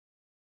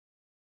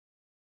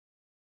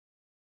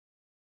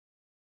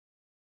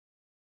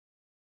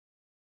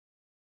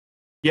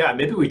Yeah,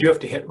 maybe we do have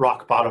to hit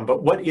rock bottom,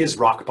 but what is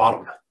rock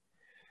bottom?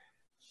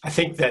 I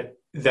think that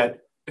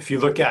if you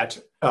look at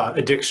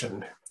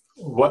addiction,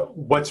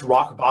 what's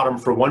rock bottom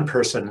for one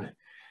person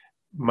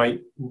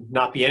might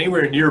not be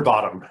anywhere near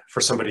bottom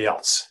for somebody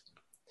else.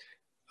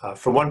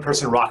 For one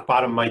person, rock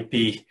bottom might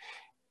be,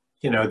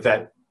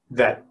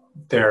 that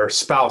their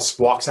spouse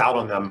walks out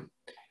on them,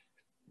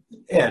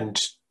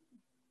 and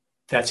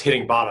that's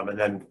hitting bottom, and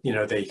then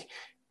they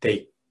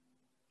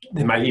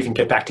they might even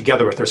get back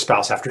together with their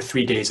spouse after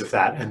 3 days of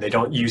that, and they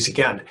don't use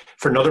again.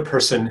 For another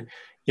person,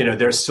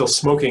 they're still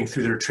smoking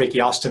through their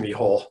tracheostomy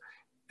hole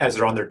as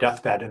they're on their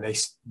deathbed, and they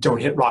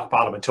don't hit rock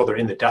bottom until they're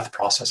in the death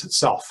process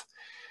itself.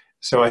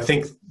 So I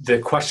think the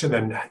question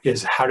then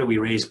is, how do we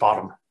raise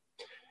bottom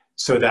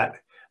so that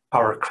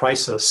our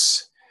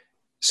crisis,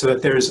 so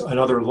that there's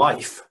another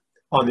life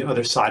on the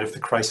other side of the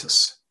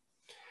crisis?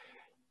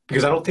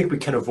 Because I don't think we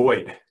can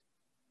avoid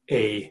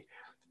a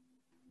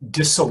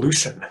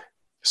dissolution.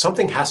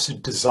 Something has to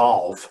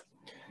dissolve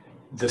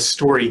the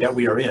story that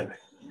we are in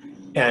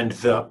and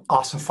the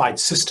ossified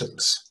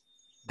systems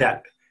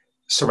that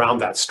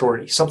surround that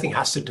story. Something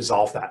has to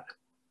dissolve that.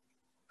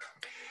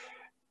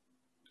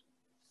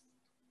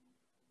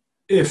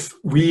 If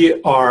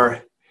we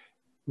are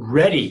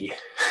ready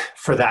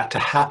for that to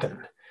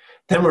happen,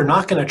 then we're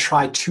not going to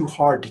try too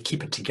hard to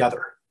keep it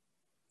together.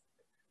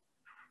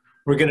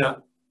 We're going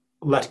to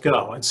let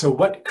go. And so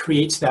what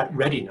creates that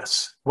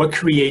readiness? What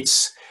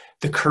creates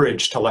the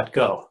courage to let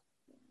go?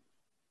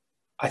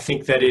 I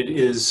think that it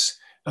is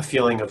a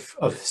feeling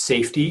of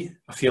safety,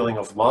 a feeling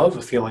of love,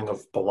 a feeling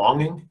of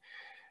belonging.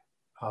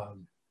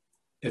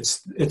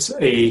 It's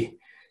a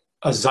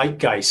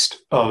zeitgeist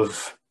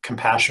of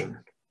compassion,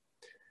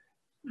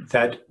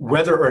 that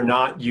whether or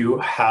not you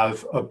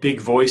have a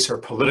big voice or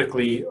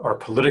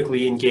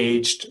politically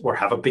engaged or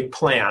have a big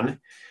plan,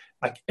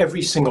 like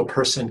every single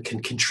person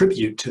can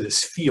contribute to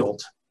this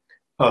field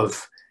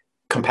of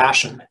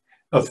compassion,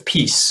 of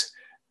peace,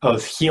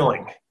 of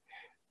healing,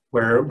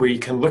 where we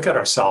can look at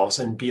ourselves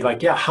and be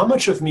like, yeah, how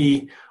much of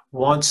me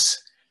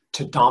wants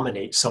to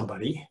dominate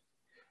somebody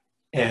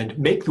and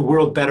make the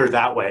world better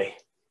that way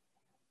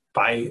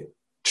by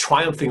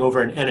triumphing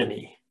over an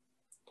enemy?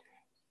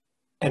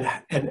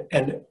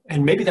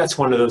 And maybe that's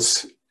one of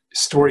those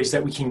stories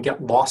that we can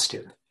get lost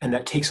in, and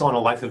that takes on a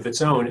life of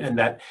its own, and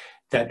that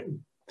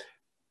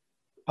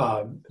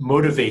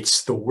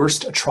motivates the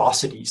worst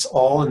atrocities,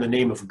 all in the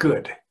name of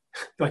good.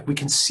 Like, we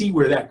can see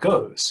where that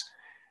goes,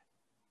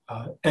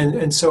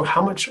 and so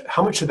how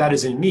much of that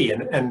is in me,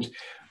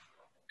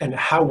 and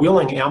how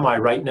willing am I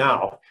right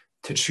now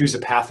to choose a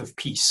path of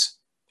peace,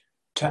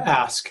 to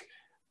ask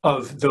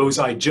of those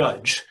I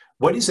judge,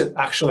 what is it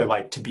actually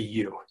like to be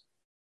you?